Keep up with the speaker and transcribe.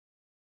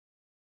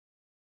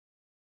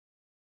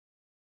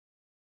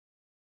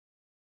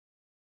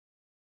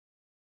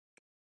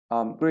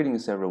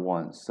Greetings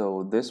everyone.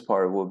 So this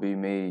part will be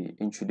me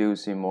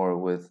introducing more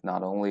with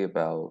not only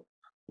about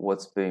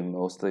what's been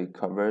mostly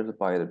covered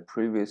by the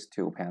previous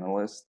two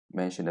panelists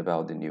mentioned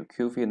about the new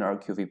QFII and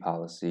RQFII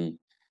policy,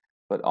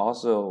 but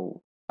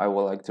also I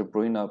would like to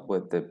bring up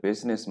with the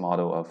business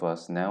model of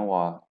us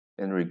Nanhua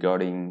in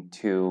regarding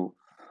to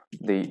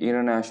the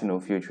international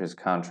futures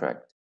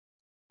contract.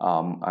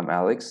 I'm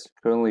Alex,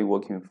 currently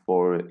working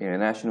for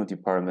International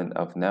Department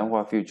of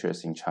Nanhua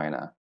Futures in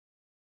China.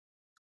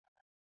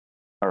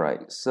 All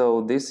right,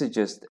 so this is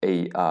just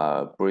a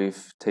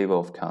brief table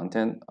of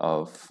content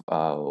of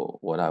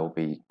what I will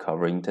be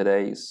covering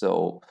today.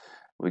 So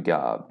we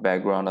got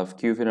background of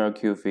QFII and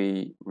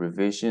RQFII,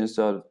 revisions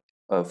of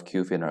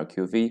QFII and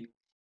RQFII,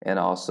 and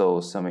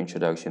also some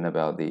introduction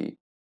about the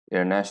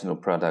international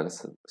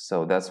products.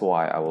 So that's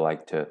why I would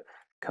like to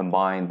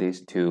combine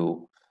these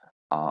two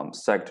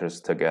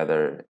sectors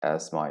together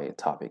as my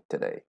topic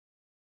today.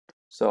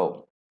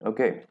 So,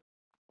 okay,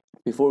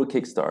 before we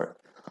kickstart,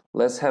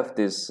 let's have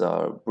this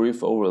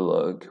brief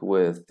overlook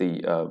with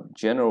the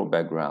general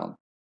background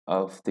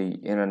of the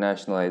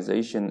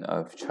internationalization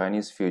of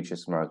Chinese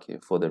futures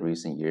market for the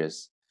recent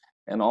years,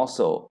 and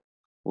also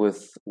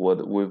with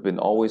what we've been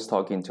always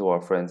talking to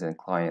our friends and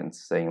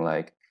clients saying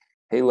like,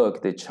 hey,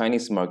 look, the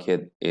Chinese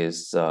market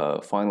is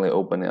finally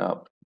opening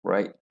up,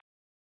 right?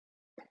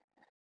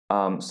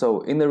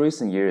 So in the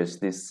recent years,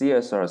 the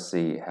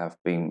CSRC have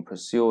been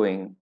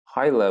pursuing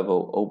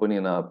high-level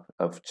opening up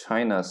of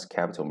China's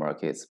capital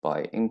markets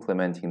by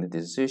implementing the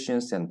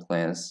decisions and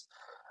plans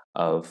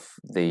of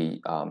the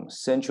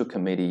Central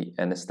Committee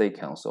and the State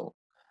Council.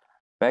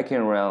 Back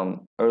in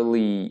around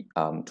early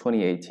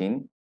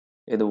 2018,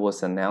 it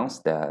was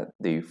announced that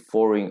the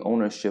foreign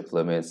ownership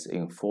limits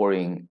in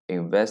foreign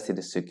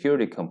invested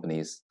security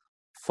companies,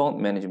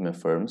 fund management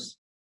firms,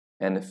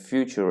 and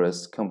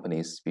futurist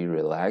companies be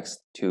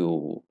relaxed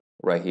to,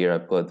 right here I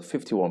put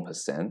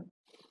 51%,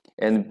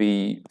 and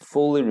be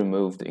fully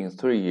removed in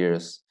 3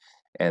 years,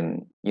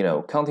 and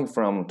counting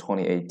from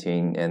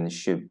 2018 and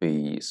should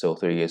be, so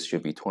 3 years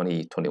should be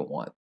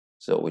 2021,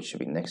 so which should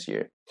be next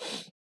year.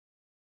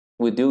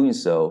 With doing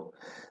so,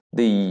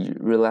 the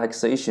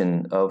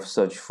relaxation of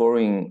such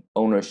foreign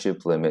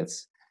ownership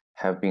limits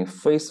have been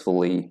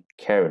faithfully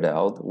carried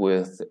out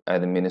with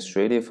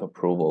administrative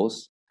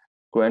approvals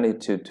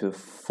granted to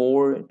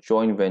 4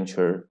 joint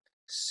venture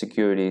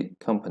security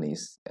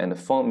companies and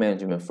fund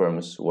management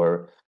firms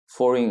where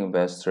foreign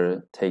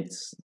investor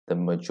takes the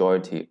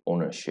majority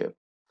ownership.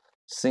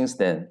 Since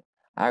then,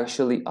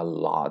 actually a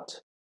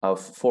lot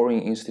of foreign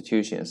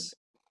institutions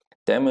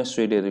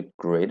demonstrated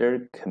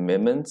greater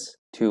commitments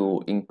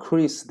to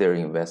increase their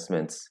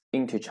investments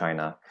into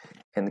China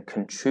and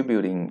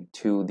contributing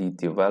to the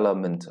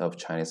development of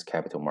China's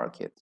capital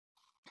market.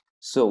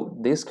 So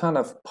this kind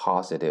of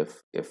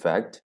positive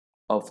effect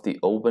of the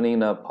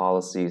opening up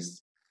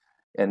policies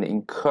and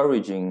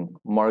encouraging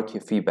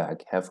market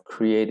feedback have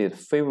created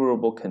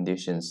favorable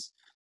conditions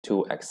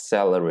to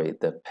accelerate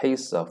the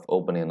pace of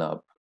opening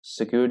up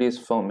securities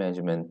fund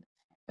management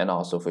and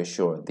also for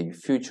sure the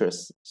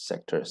futures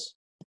sectors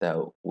that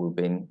we've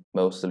been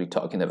mostly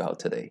talking about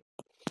today.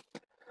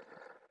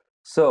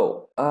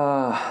 So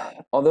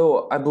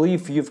although I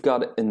believe you've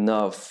got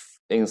enough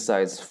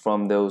insights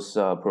from those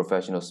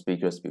professional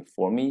speakers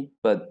before me,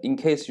 but in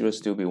case you'll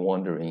still be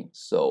wondering,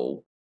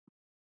 so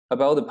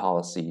about the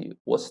policy,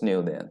 what's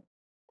new then?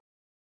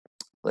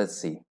 Let's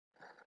see.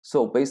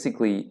 So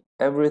basically,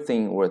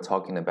 everything we're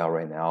talking about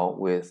right now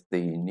with the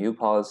new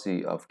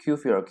policy of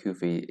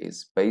QFII-RQFII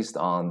is based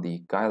on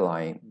the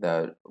guideline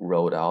that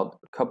rolled out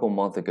a couple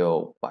months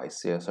ago by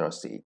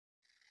CSRC.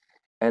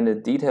 And the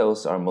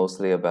details are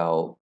mostly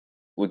about,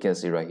 we can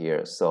see right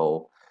here,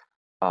 so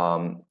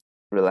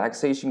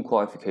relaxation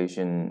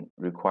qualification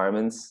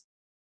requirements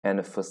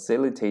and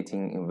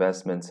facilitating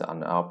investments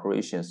on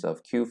operations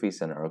of QFIIs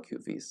and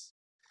RQFIIs.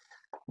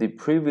 The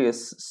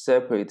previous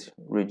separate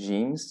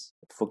regimes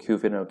for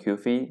QFII and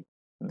RQFII,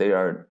 they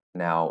are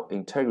now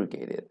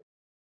integrated.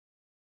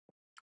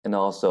 And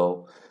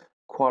also,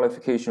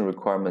 qualification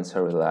requirements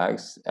are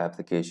relaxed,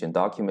 application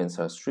documents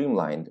are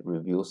streamlined,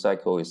 review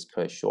cycle is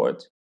cut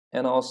short,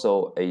 and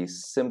also a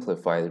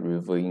simplified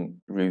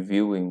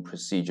reviewing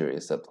procedure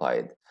is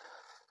applied.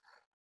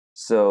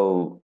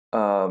 So,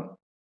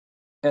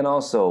 and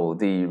also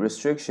the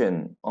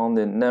restriction on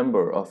the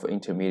number of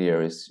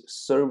intermediaries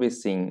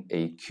servicing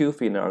a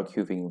QFII and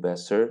RQFII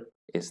investor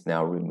is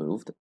now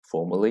removed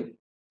formally.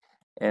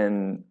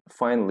 And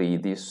finally,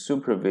 the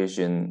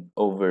supervision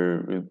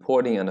over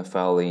reporting and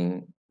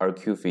filing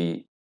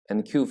RQFII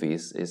and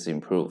QFIIs is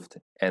improved,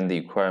 and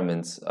the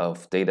requirements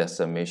of data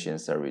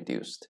submissions are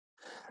reduced.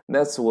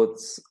 That's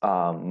what's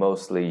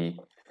mostly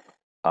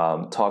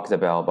talked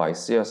about by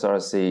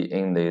CSRC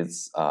in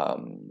its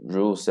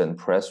rules and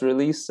press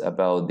release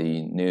about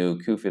the new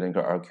QFII and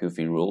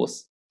RQFII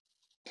rules.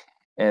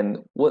 And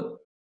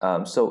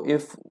so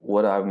if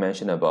what I've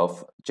mentioned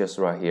above just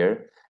right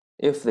here,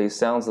 if they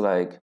sounds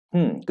like,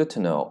 good to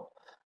know,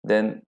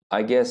 then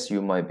I guess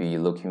you might be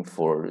looking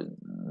for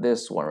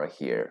this one right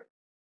here.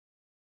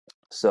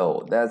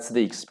 So that's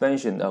the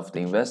expansion of the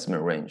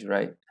investment range,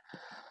 right?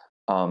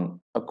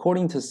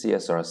 According to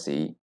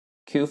CSRC,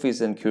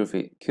 QFIIs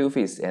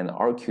and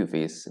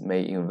RQFIIs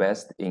may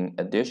invest in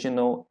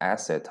additional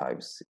asset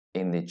types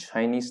in the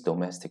Chinese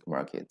domestic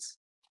markets,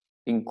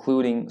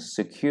 including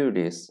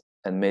securities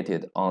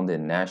admitted on the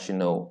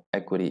National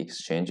Equity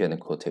Exchange and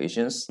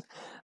Quotations.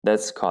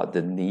 That's called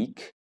the NEQ,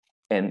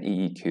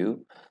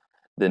 N-E-E-Q,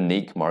 the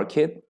NEQ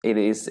market. It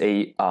is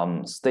a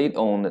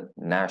state-owned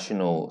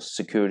national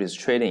securities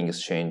trading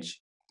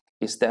exchange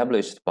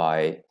established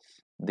by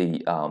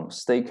the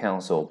State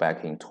Council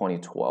back in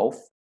 2012,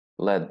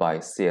 led by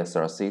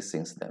CSRC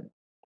since then.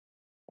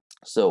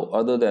 So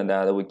other than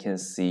that, we can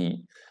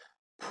see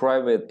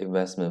private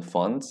investment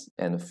funds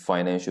and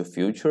financial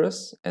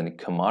futures and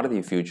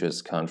commodity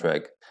futures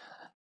contract,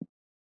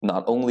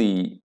 not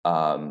only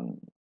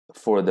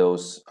for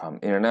those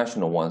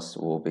international ones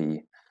we'll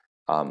be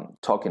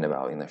talking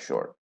about in the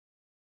short.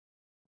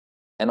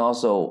 And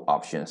also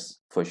options,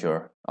 for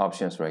sure,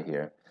 options right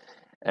here.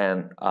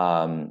 And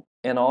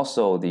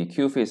also the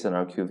QFIIs and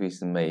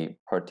RQFIIs may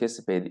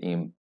participate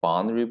in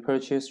bond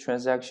repurchase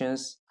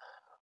transactions,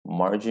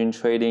 margin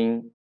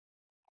trading,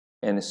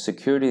 and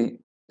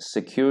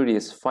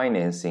securities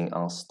financing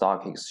on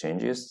stock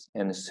exchanges,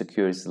 and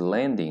securities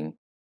lending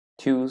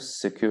to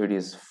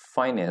securities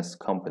finance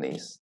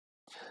companies.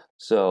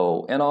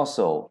 So, and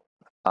also,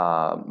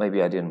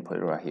 maybe I didn't put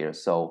it right here.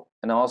 So,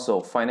 and also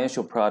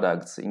financial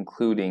products,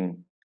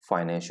 including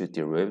financial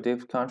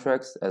derivative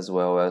contracts, as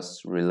well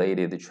as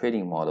related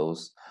trading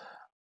models,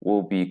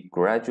 will be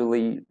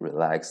gradually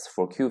relaxed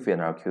for QFII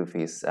and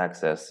RQFIIs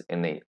access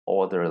in an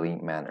orderly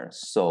manner.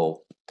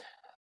 So,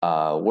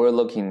 we're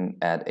looking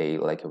at a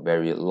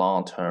very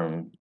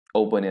long-term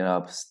opening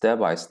up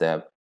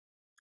step-by-step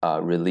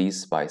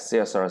release by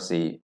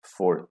CSRC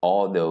for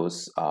all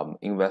those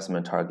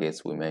investment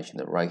targets we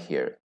mentioned right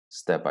here,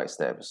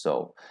 step-by-step.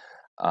 So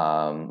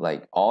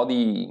like all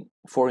the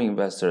foreign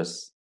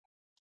investors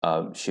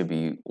should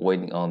be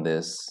waiting on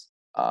this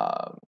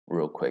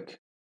real quick.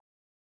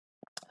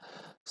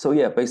 So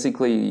yeah,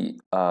 basically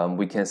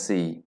we can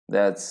see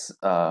that's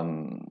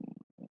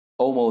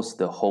almost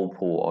the whole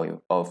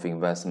pool of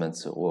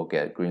investments will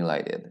get green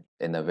lighted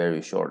in a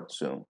very short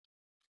soon.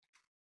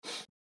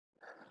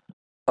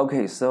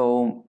 Okay,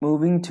 so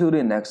moving to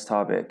the next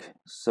topic.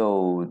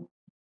 So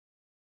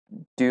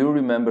do you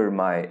remember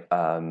my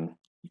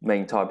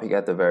main topic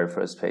at the very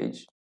first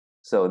page?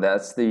 So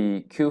that's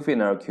the QFII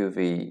and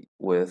RQFII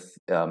with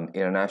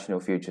international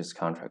futures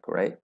contract,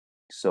 right?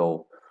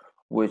 So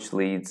which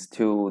leads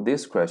to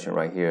this question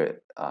right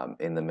here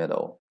in the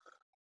middle.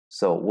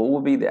 So what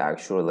will be the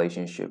actual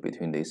relationship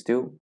between these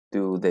two?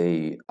 Do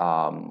they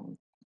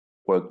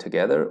work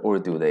together, or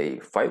do they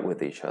fight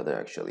with each other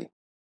actually?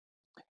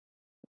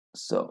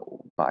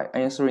 So by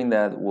answering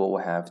that, we'll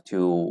have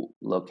to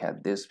look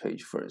at this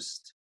page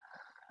first.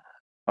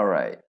 All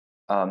right,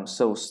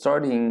 so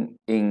starting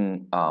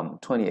in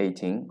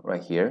 2018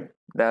 right here,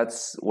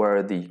 that's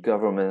where the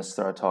government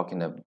started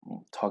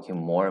talking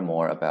more and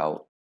more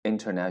about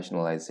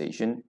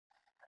internationalization.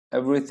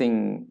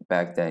 Everything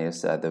back then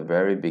is at the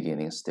very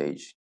beginning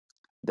stage.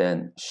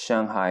 Then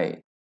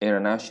Shanghai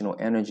International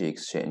Energy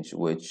Exchange,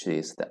 which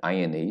is the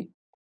INE,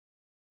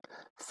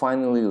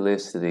 finally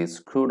listed its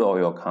crude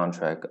oil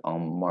contract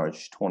on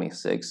March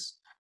 26,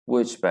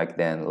 which back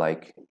then,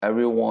 like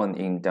everyone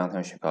in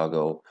downtown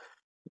Chicago,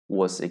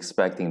 was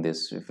expecting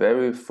this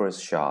very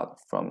first shot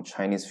from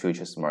Chinese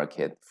futures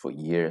market for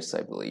years,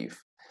 I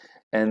believe.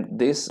 And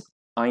this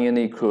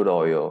INE crude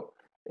oil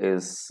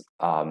is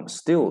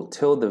still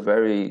till the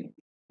very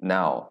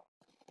now,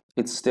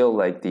 it's still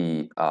like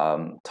the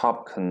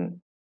top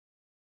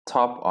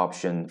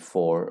option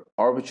for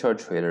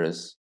arbitrage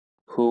traders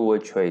who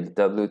would trade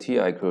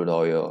WTI crude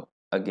oil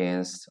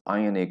against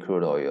INE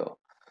crude oil.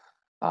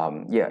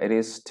 Yeah, it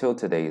is still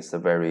today. It's a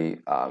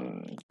very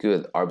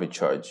good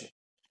arbitrage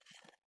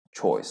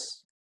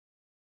choice.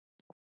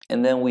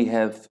 And then we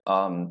have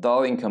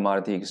Dalian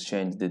Commodity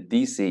Exchange, the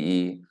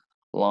DCE,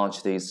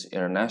 launched its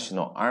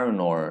international iron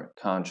ore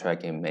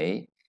contract in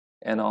May,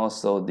 and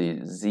also the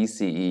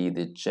ZCE,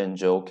 the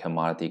Zhengzhou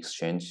Commodity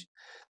Exchange,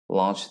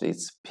 launched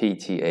its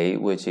PTA,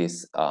 which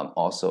is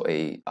also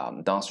a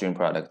downstream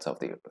product of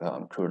the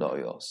crude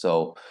oil.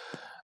 So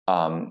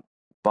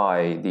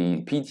by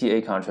the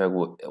PTA contract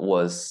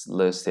was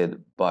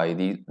listed by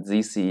the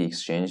ZCE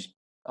exchange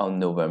on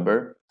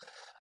November,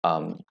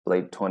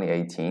 late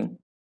 2018.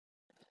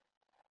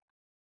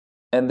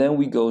 And then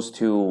we goes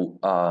to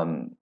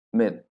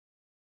mid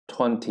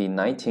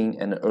 2019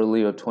 and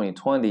earlier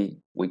 2020,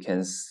 we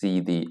can see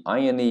the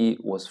INE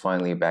was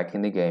finally back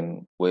in the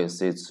game with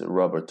its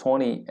rubber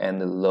 20 and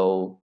the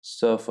low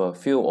sulfur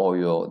fuel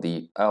oil,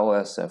 the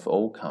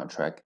LSFO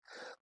contract,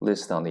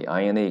 listed on the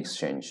INE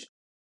exchange.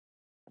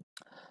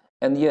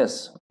 And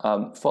yes,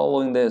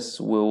 following this,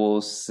 we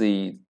will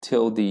see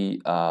till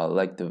the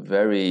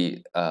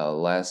very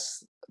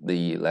last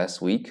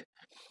week,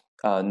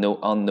 on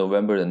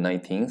November the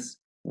 19th,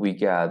 we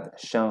got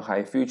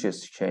Shanghai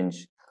Futures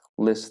Exchange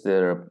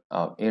listed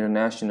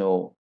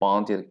international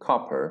bonded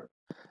copper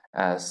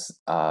as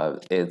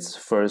its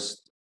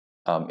first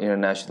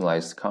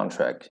internationalized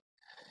contract.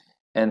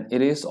 And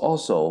it is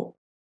also,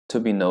 to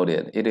be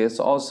noted, it is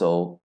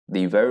also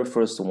the very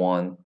first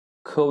one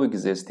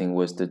coexisting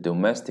with the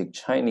domestic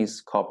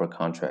Chinese copper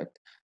contract,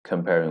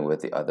 comparing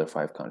with the other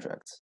 5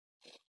 contracts.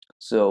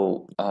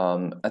 So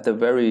at the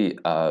very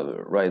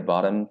right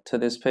bottom to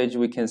this page,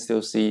 we can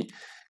still see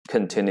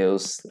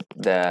continues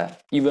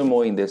that even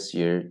more in this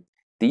year,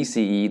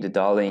 DCE, the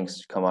Dalian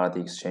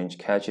Commodity Exchange,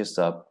 catches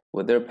up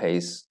with their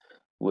pace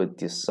with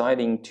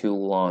deciding to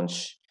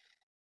launch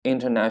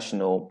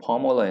international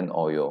palm oil and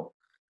oil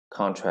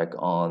contract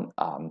on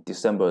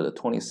December the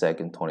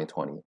 22nd,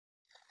 2020.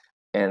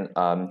 And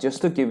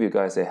just to give you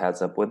guys a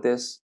heads up with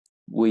this,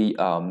 we,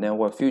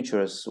 Nanhua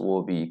Futures,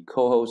 will be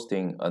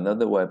co-hosting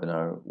another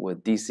webinar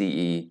with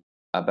DCE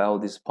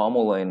about this palm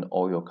oil and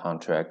oil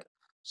contract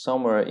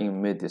somewhere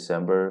in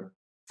mid-December.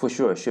 For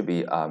sure, it should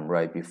be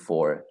right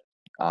before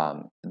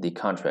the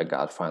contract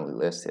got finally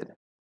listed,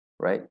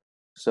 right?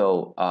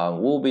 So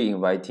we'll be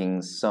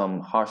inviting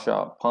some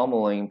hotshot palm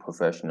oil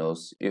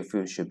professionals. If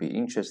you should be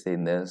interested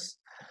in this,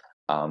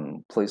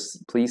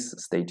 please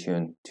stay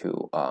tuned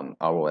to our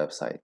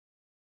website.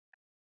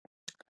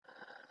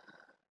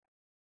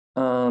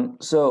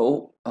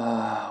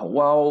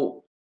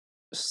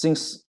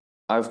 Since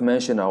I've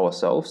mentioned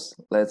ourselves,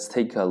 let's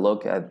take a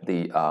look at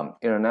the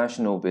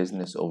international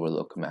business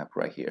overlook map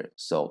right here.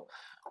 So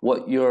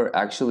what you're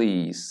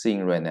actually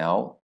seeing right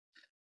now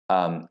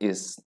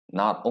is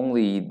not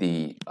only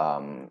the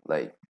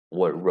like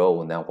what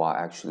role Nanhua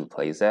actually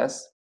plays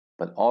as,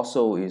 but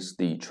also is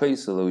the trade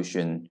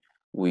solution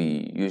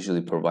we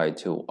usually provide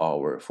to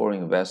our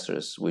foreign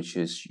investors, which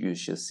is you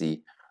should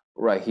see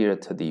right here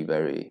to the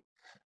very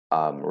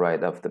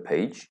right of the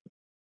page.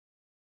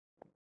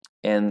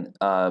 And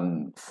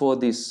for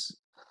this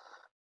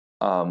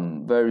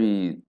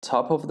very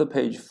top of the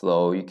page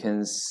flow, you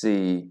can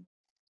see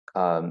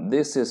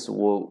this is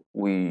what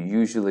we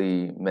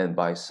usually meant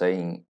by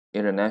saying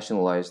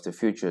internationalized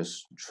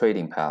futures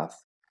trading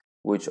path,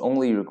 which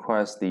only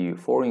requires the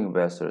foreign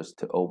investors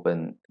to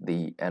open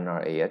the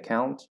NRA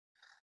account.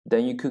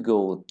 Then you could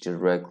go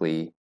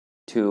directly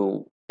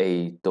to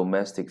a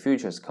domestic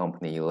futures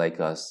company like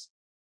us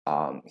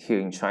here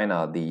in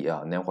China, the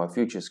Nanhua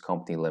Futures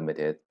Company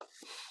Limited,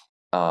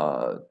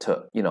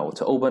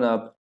 to open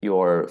up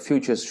your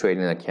futures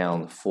trading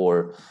account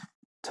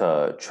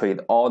to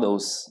trade all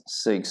those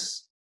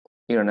 6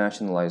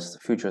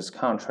 internationalized futures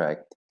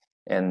contract,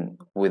 and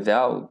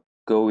without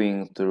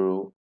going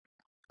through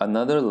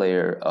another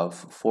layer of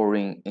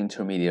foreign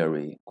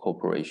intermediary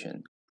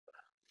corporation.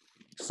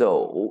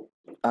 So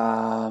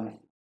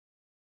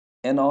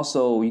and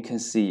also you can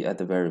see at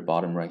the very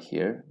bottom right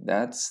here,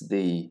 that's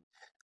the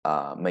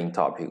main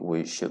topic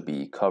we should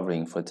be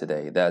covering for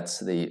today. That's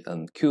the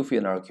QFII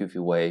and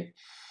RQFII,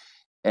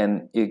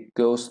 and it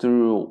goes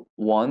through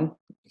one,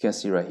 you can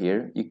see right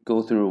here, it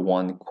goes through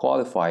one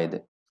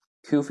qualified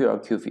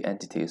QFII-RQFII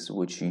entities,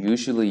 which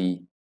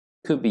usually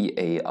could be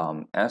a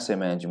asset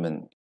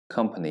management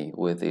company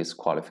with its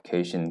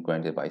qualification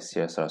granted by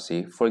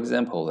CSRC. For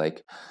example,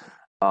 like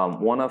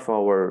one of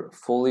our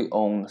fully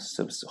owned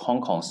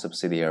Hong Kong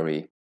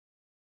subsidiary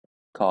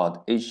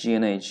called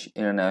HG&H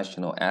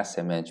International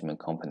Asset Management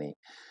Company.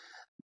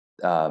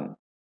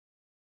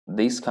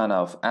 This kind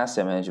of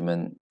asset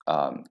management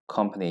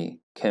company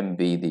can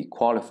be the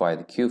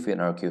qualified QFII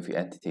and RQFII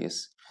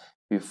entities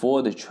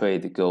before the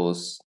trade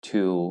goes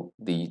to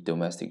the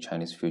domestic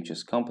Chinese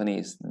futures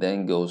companies,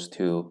 then goes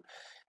to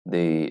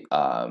the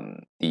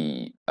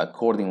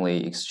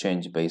accordingly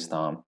exchange based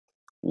on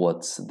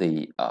what's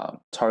the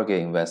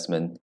target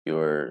investment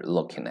you're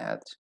looking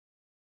at.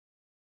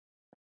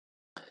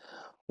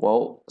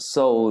 Well,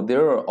 so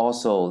there are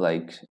also,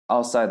 like,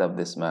 outside of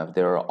this map,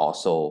 there are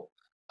also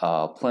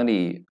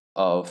plenty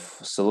of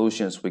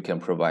solutions we can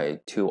provide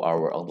to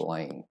our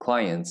underlying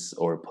clients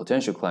or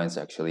potential clients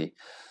actually.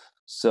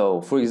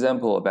 So for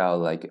example, about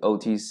like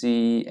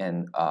OTC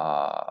and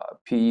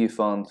PE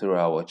fund through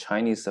our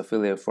Chinese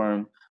affiliate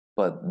firm,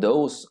 but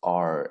those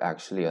are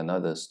actually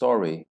another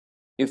story.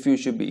 If you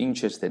should be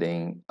interested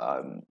in,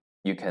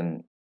 you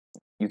can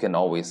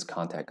always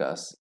contact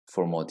us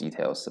for more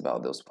details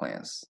about those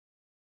plans.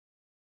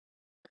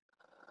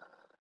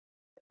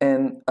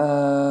 And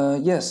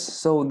yes,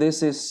 so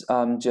this is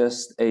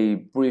just a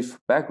brief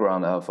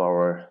background of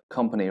our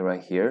company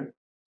right here.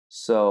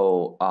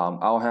 So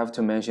I'll have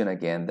to mention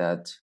again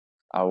that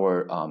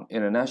our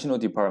international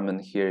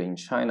department here in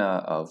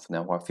China of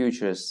Nanhua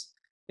Futures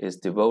is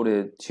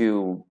devoted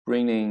to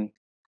bringing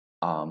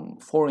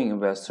foreign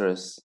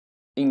investors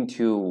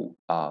into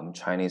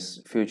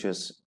Chinese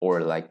futures,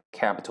 or like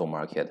capital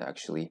market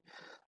actually,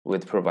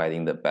 with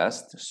providing the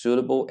best,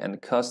 suitable,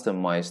 and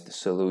customized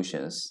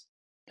solutions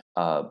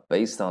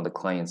based on the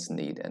client's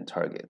need and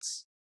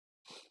targets.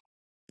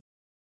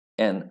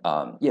 And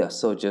yeah,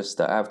 so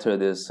just after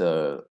this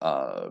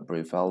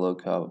brief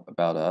outlook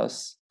about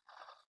us,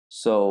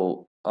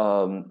 so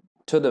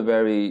to the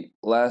very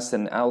last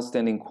and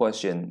outstanding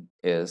question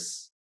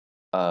is,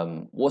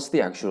 what's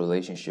the actual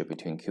relationship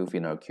between QFII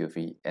and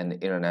RQFII and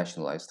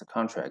internationalized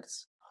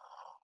contracts?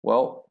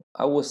 Well,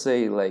 I would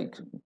say like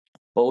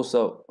both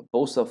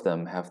of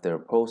them have their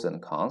pros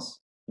and cons,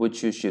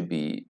 which you should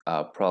be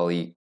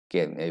probably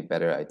getting a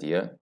better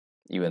idea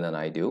even than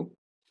I do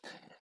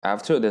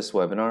after this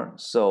webinar.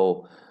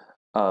 So,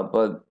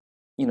 but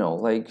you know,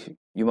 like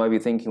you might be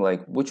thinking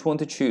like which one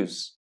to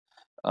choose.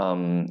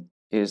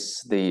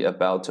 Is the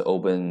about to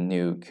open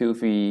new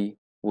QFII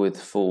with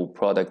full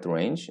product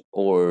range,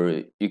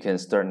 or you can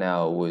start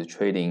now with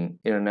trading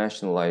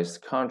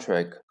internationalized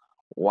contract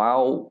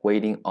while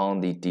waiting on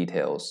the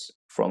details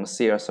from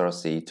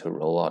CSRC to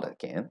roll out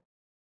again?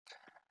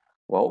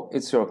 Well,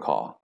 it's your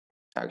call,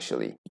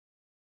 actually.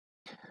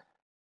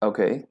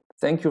 Okay,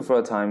 thank you for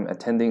your time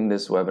attending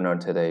this webinar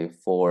today.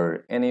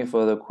 For any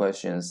further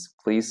questions,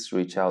 please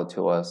reach out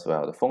to us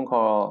via the phone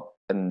call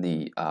in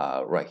the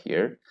right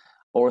here,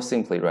 or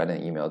simply write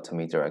an email to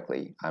me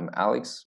directly. I'm Alex